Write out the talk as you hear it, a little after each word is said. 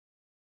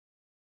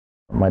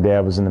My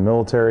dad was in the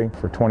military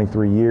for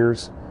 23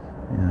 years.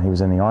 He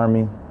was in the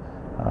Army.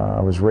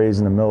 I was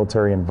raised in a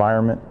military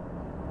environment.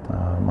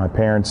 My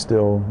parents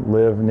still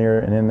live near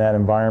and in that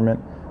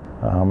environment.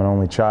 I'm an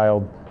only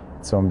child,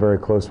 so I'm very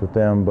close with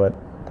them. But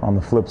on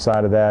the flip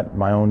side of that,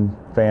 my own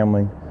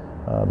family,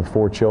 the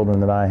 4 children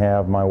that I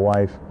have, my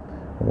wife,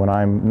 when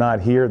I'm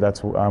not here,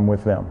 I'm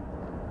with them.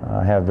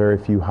 I have very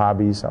few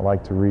hobbies. I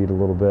like to read a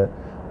little bit.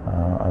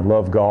 I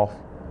love golf.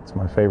 It's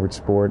my favorite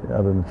sport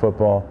other than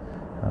football.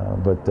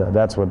 But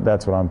that's what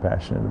I'm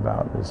passionate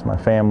about, is my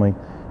family.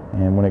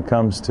 And when it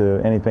comes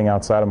to anything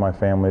outside of my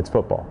family, it's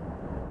football.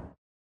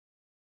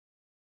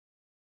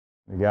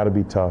 You got to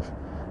be tough.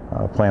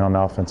 Playing on the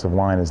offensive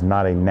line is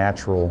not a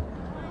natural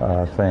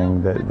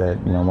thing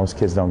that most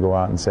kids don't go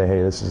out and say,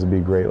 hey, this is be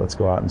great, let's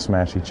go out and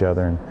smash each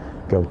other and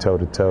go toe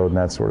to toe and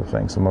that sort of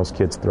thing. So most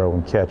kids throw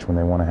and catch when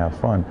they want to have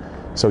fun.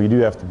 So you do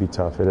have to be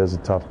tough. It is a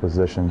tough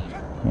position,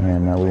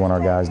 and we want our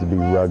guys to be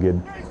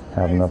rugged,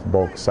 have enough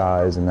bulk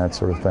size and that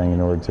sort of thing in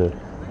order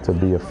to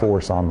be a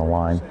force on the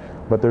line.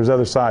 But there's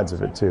other sides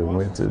of it too.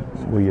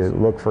 We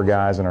look for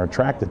guys and are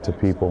attracted to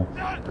people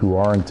who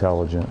are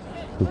intelligent,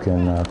 who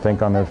can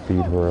think on their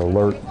feet, who are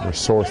alert,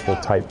 resourceful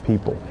type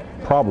people.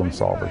 Problem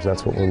solvers,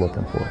 that's what we're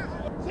looking for.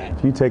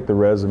 If you take the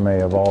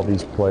resume of all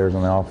these players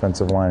on the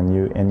offensive line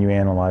and you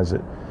analyze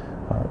it,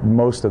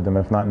 most of them,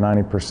 if not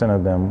 90%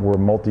 of them, were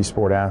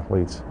multi-sport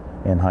athletes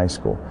in high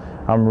school.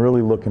 I'm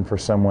really looking for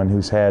someone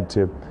who's had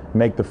to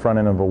make the front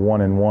end of a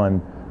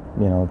 1-and-1,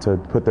 to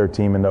put their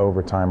team into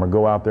overtime, or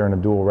go out there in a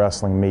dual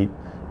wrestling meet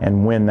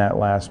and win that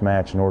last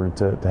match in order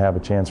to have a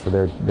chance for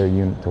their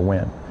unit to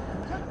win.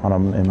 On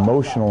an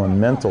emotional and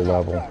mental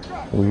level,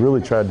 we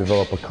really try to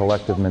develop a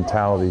collective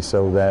mentality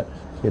so that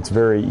it's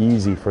very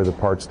easy for the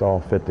parts to all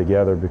fit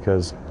together,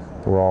 because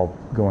we're all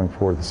going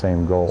for the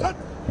same goal.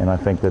 And I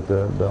think that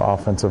the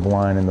offensive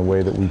line and the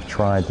way that we've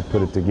tried to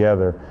put it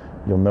together,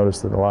 you'll notice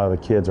that a lot of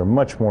the kids are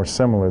much more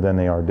similar than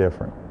they are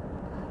different.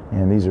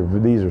 And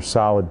these are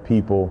solid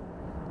people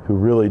who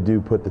really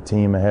do put the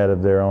team ahead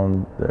of their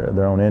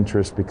own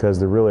interests, because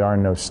there really are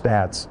no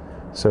stats,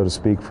 so to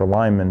speak, for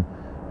linemen.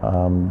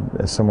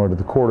 Similar to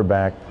the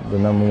quarterback, the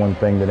number one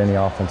thing that any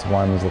offensive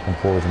lineman is looking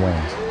for is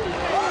wins.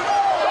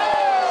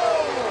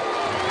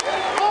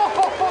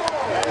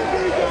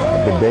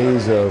 The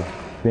days of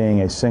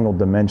being a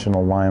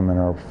single-dimensional lineman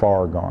are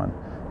far gone.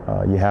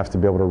 You have to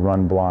be able to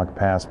run block,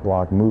 pass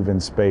block, move in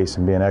space,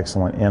 and be an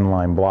excellent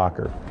inline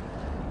blocker.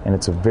 And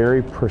it's a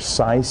very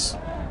precise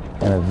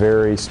and a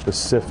very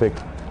specific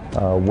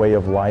way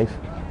of life.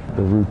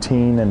 The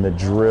routine and the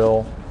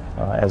drill,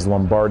 as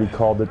Lombardi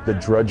called it, the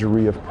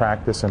drudgery of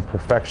practice and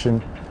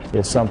perfection,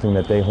 is something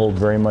that they hold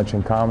very much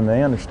in common.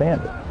 They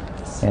understand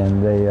it,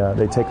 and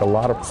they take a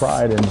lot of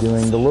pride in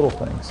doing the little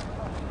things.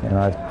 And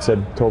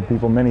I've told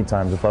people many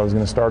times, if I was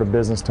going to start a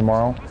business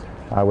tomorrow,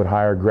 I would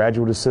hire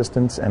graduate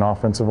assistants and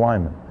offensive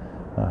linemen,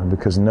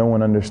 because no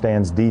one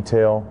understands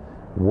detail,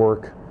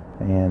 work,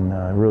 and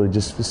really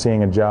just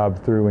seeing a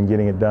job through and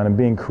getting it done and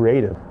being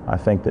creative. I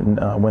think that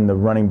when the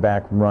running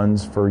back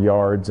runs for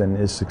yards and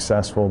is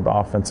successful, the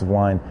offensive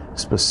line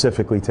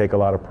specifically take a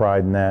lot of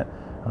pride in that.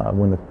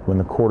 When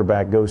the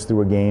quarterback goes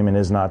through a game and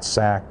is not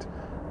sacked,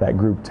 that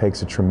group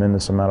takes a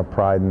tremendous amount of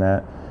pride in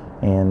that.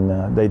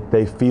 And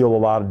they feel a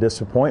lot of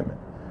disappointment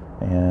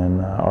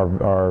and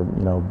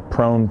are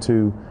prone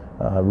to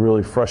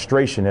really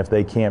frustration if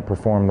they can't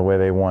perform the way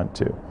they want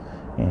to.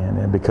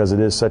 And because it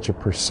is such a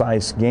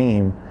precise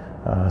game,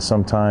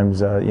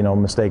 sometimes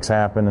mistakes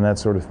happen and that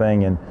sort of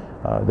thing, and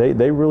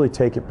they really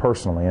take it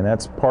personally, and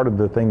that's part of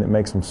the thing that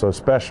makes them so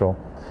special,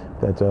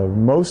 that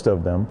most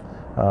of them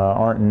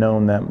aren't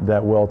known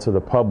that well to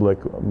the public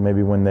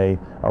maybe when they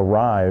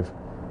arrive.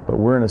 But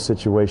we're in a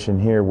situation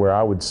here where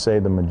I would say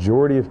the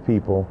majority of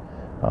people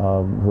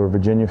who are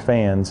Virginia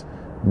fans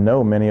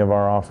know many of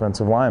our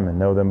offensive linemen,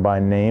 know them by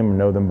name,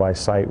 know them by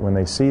sight when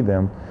they see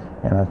them.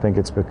 And I think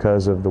it's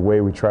because of the way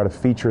we try to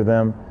feature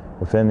them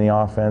within the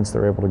offense.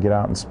 They're able to get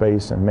out in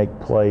space and make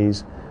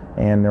plays,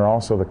 and they're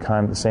also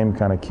the same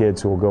kind of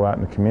kids who will go out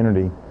in the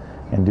community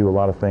and do a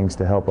lot of things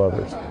to help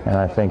others. And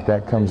I think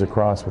that comes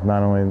across with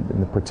not only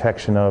the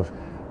protection of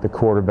the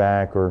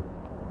quarterback or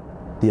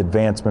the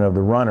advancement of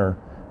the runner,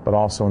 but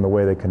also in the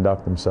way they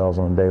conduct themselves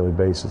on a daily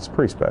basis. It's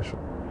pretty special.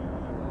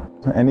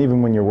 And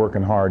even when you're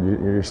working hard,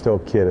 you're still a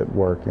kid at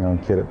work, a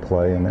kid at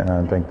play, and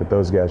I think that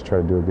those guys try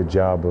to do a good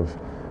job of,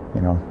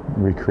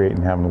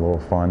 recreating, having a little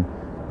fun.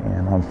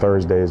 And on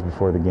Thursdays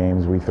before the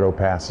games, we throw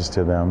passes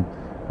to them,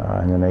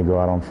 and then they go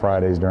out on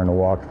Fridays during the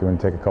walkthrough and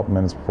take a couple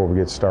minutes before we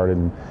get started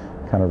and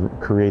kind of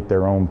create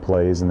their own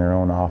plays and their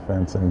own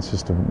offense, and it's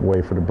just a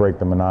way to break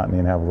the monotony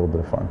and have a little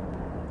bit of fun.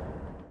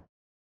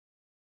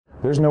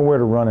 There's nowhere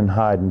to run and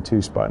hide in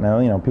two-spot.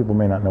 Now, people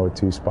may not know what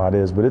two-spot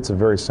is, but it's a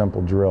very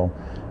simple drill.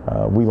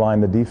 We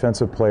line the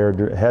defensive player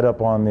head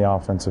up on the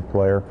offensive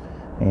player,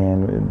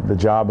 and the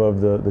job of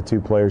the two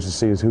players to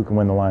see is who can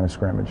win the line of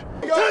scrimmage.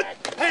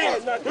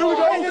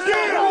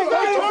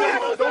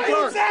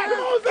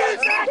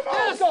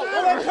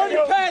 Turn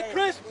your pad,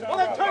 Chris! Turn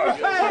your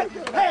pad!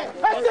 Hey,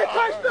 that's it,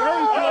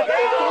 touchdown!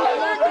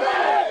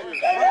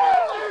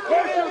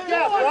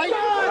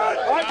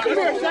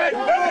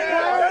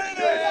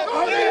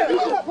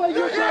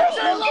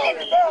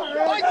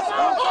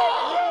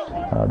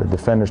 The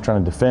defender's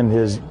trying to defend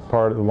his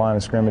part of the line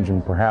of scrimmage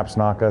and perhaps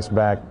knock us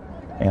back,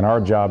 and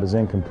our job is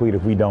incomplete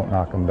if we don't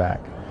knock them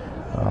back.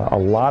 A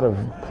lot of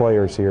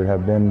players here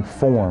have been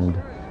formed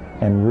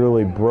and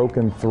really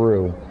broken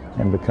through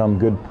and become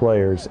good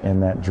players in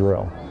that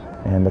drill.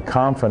 And the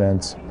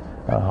confidence,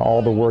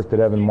 all the work that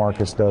Evan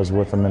Marcus does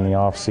with them in the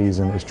off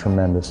season is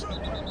tremendous.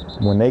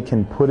 When they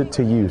can put it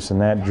to use in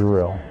that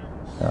drill,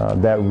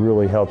 that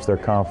really helps their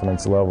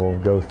confidence level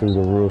go through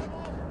the roof.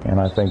 And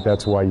I think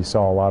that's why you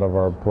saw a lot of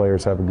our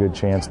players have a good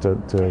chance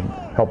to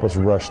help us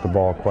rush the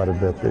ball quite a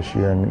bit this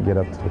year and get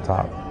up to the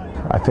top.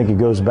 I think it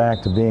goes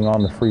back to being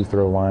on the free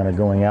throw line or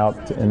going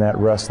out in that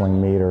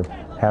wrestling meet or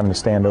having to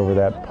stand over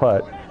that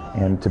putt,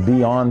 and to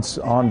be on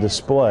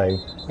display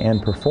and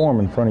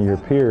perform in front of your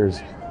peers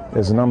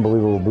is an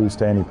unbelievable boost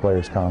to any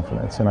player's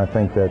confidence. And I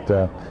think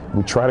that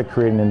we try to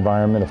create an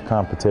environment of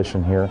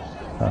competition here.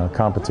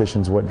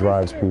 Competition is what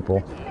drives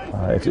people.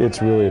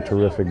 It's really a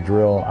terrific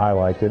drill. I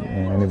like it,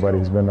 and anybody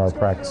who's been to our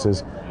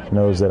practices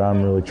knows that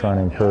I'm really trying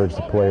to encourage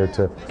the player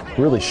to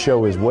really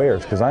show his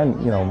wares, because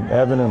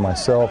Evan and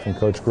myself and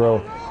Coach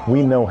Groh,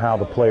 we know how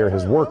the player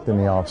has worked in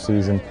the off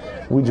season.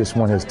 We just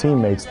want his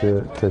teammates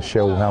to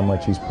show how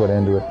much he's put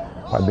into it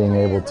by being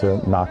able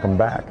to knock them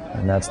back,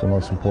 and that's the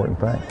most important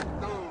thing.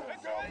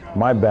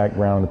 My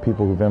background, the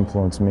people who've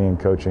influenced me in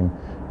coaching,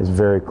 is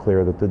very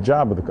clear that the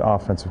job of the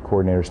offensive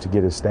coordinator is to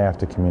get his staff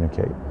to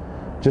communicate,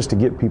 just to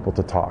get people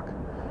to talk.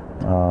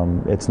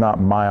 It's not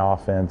my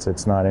offense,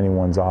 it's not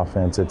anyone's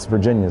offense, it's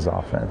Virginia's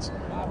offense.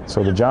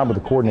 So the job of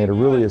the coordinator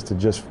really is to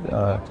just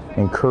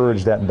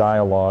encourage that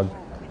dialogue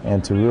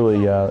and to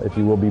really, if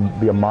you will,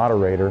 be a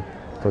moderator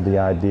for the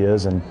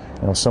ideas. And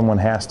someone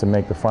has to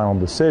make the final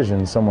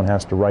decision, someone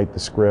has to write the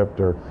script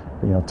or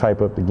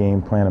type up the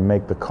game plan and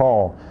make the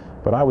call.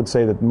 But I would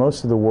say that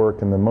most of the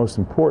work and the most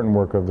important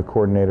work of the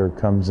coordinator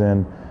comes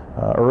in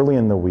early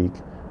in the week,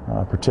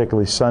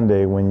 particularly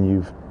Sunday, when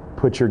you've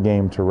put your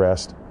game to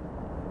rest.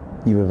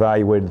 You've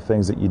evaluated the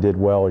things that you did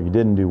well or you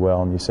didn't do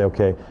well, and you say,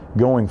 okay,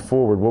 going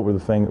forward, what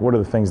are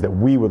the things that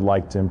we would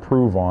like to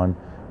improve on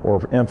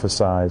or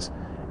emphasize,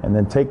 and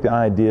then take the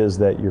ideas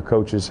that your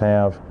coaches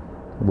have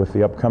with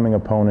the upcoming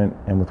opponent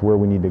and with where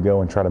we need to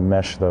go and try to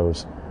mesh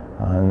those.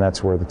 And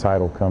that's where the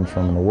title comes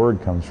from and the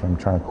word comes from,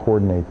 trying to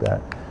coordinate that.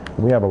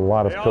 We have a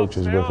lot of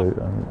coaches with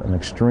an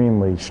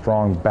extremely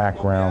strong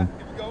background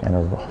and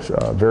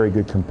are very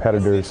good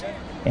competitors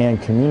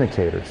and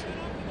communicators.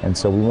 And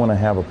so we want to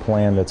have a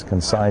plan that's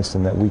concise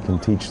and that we can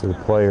teach to the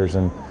players,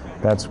 and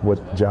that's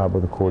what the job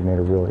of the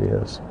coordinator really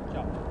is.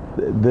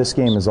 This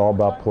game is all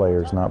about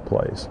players, not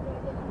plays.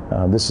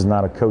 This is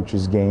not a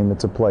coach's game,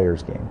 it's a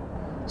player's game.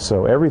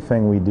 So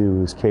everything we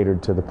do is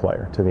catered to the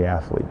player, to the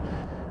athlete.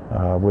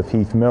 With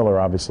Heath Miller,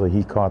 obviously,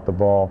 he caught the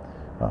ball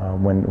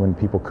when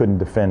people couldn't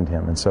defend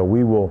him, and so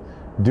we will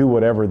do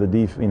whatever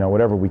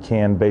whatever we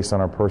can based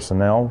on our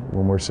personnel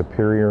when we're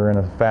superior in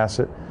a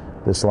facet.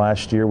 This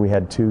last year we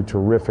had two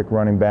terrific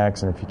running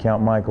backs, and if you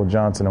count Michael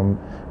Johnson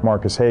and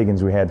Marcus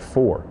Hagans, we had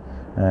 4,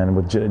 and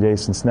with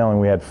Jason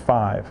Snelling we had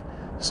 5.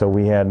 So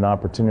we had an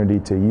opportunity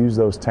to use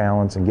those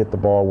talents and get the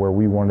ball where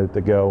we wanted it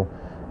to go.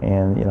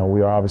 And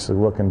we are obviously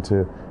looking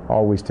to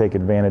always take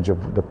advantage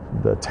of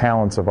the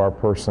talents of our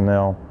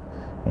personnel.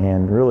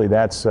 And really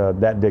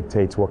that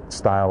dictates what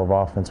style of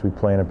offense we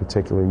play in a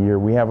particular year.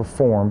 We have a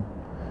form,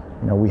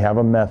 we have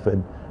a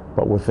method,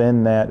 but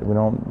within that we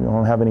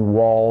don't have any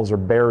walls or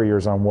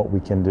barriers on what we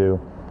can do,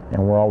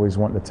 and we're always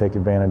wanting to take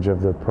advantage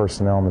of the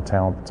personnel and the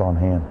talent that's on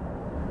hand.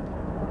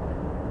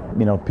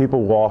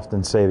 People will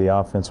often say the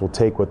offense will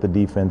take what the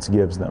defense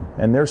gives them,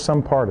 and there's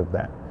some part of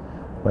that.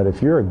 But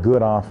if you're a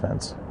good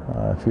offense,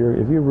 if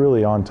you're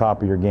really on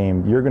top of your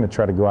game, you're going to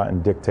try to go out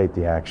and dictate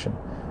the action.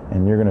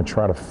 And you're going to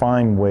try to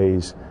find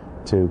ways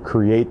to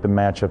create the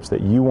matchups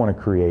that you want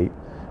to create,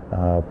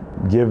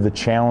 give the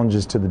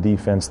challenges to the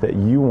defense that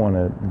you want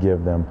to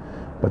give them.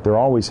 But there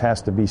always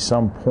has to be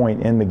some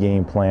point in the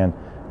game plan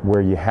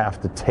where you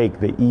have to take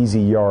the easy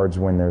yards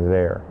when they're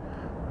there,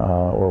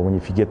 or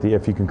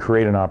if you can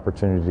create an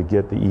opportunity to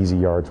get the easy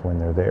yards when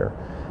they're there.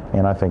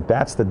 And I think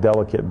that's the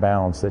delicate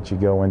balance that you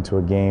go into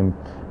a game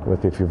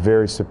with. If you're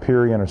very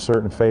superior in a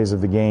certain phase of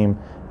the game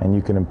and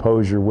you can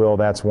impose your will,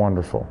 that's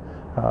wonderful.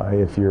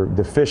 If you're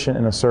deficient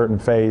in a certain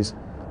phase,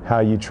 how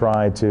you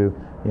try to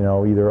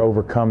either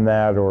overcome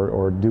that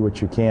or do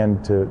what you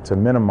can to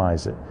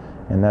minimize it.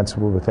 And that's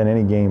within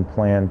any game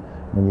plan.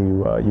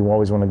 When you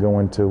always want to go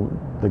into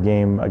the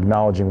game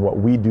acknowledging what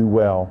we do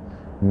well,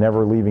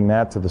 never leaving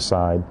that to the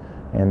side,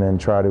 and then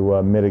try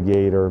to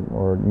mitigate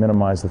or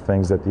minimize the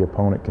things that the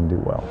opponent can do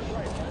well.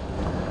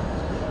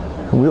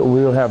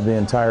 We'll have the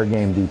entire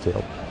game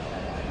detailed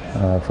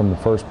from the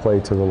first play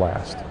to the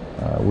last.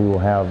 We will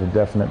have a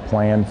definite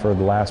plan for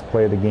the last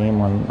play of the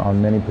game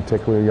on many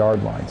particular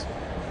yard lines.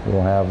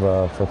 We'll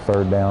have for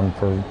third down,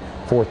 for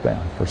fourth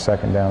down, for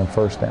second down and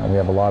first down. We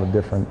have a lot of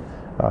different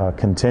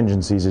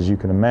contingencies, as you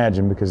can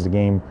imagine, because the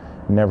game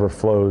never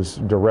flows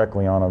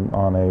directly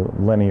on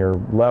a linear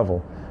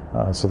level.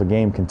 so the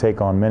game can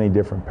take on many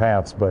different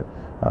paths, but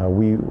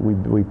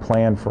we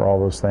plan for all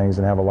those things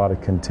and have a lot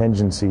of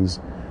contingencies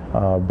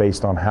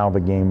based on how the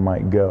game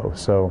might go.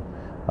 So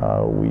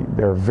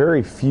there are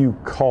very few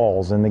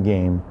calls in the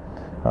game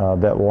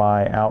that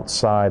lie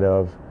outside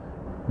of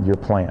your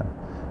plan.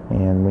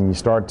 And when you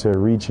start to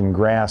reach and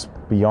grasp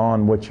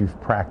beyond what you've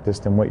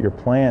practiced and what your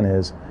plan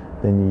is,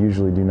 then you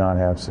usually do not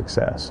have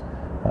success.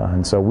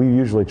 And so we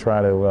usually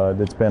try to,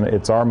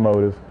 it's our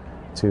motive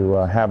to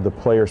have the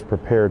players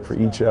prepared for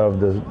each of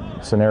the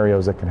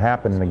scenarios that can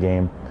happen in a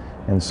game.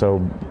 And so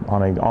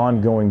on an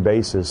ongoing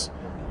basis,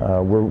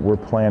 we're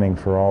planning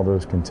for all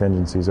those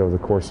contingencies over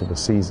the course of a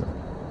season.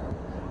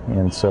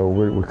 And so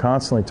we're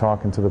constantly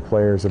talking to the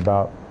players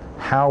about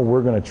how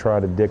we're going to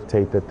try to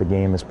dictate that the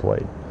game is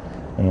played.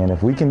 And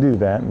if we can do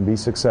that and be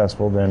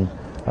successful, then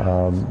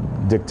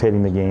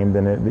dictating the game,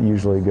 then it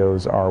usually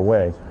goes our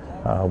way.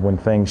 When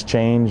things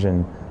change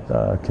and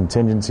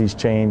contingencies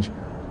change,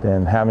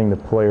 then having the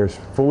players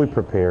fully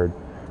prepared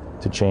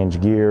to change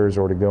gears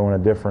or to go in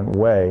a different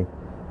way,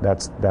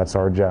 that's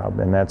our job.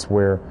 And that's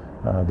where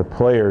the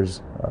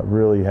players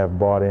really have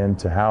bought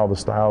into how the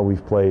style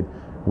we've played.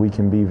 We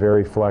can be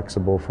very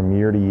flexible from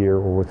year to year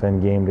or within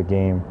game to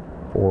game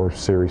or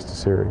series to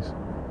series.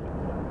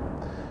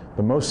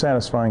 The most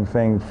satisfying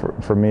thing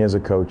for me as a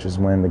coach is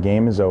when the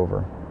game is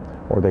over,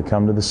 or they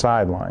come to the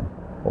sideline,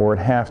 or at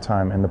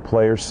halftime, and the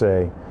players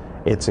say,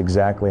 it's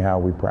exactly how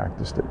we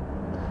practiced it.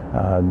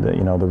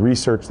 The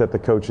research that the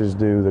coaches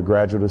do, the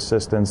graduate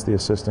assistants, the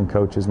assistant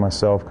coaches,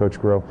 myself, Coach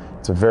Groh,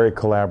 it's a very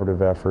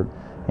collaborative effort.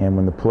 And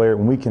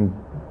when we can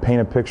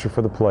paint a picture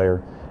for the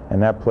player,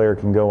 and that player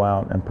can go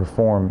out and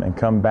perform and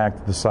come back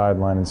to the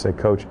sideline and say,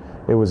 Coach,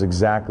 it was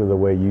exactly the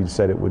way you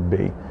said it would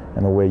be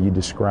and the way you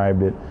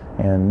described it,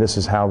 and this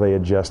is how they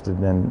adjusted,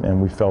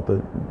 and we felt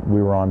that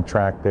we were on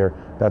track there.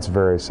 That's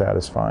very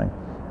satisfying.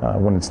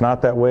 When it's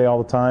not that way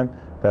all the time,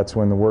 that's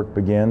when the work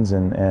begins,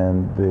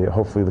 and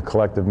hopefully the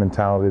collective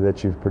mentality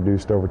that you've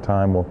produced over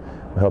time will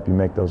help you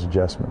make those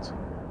adjustments.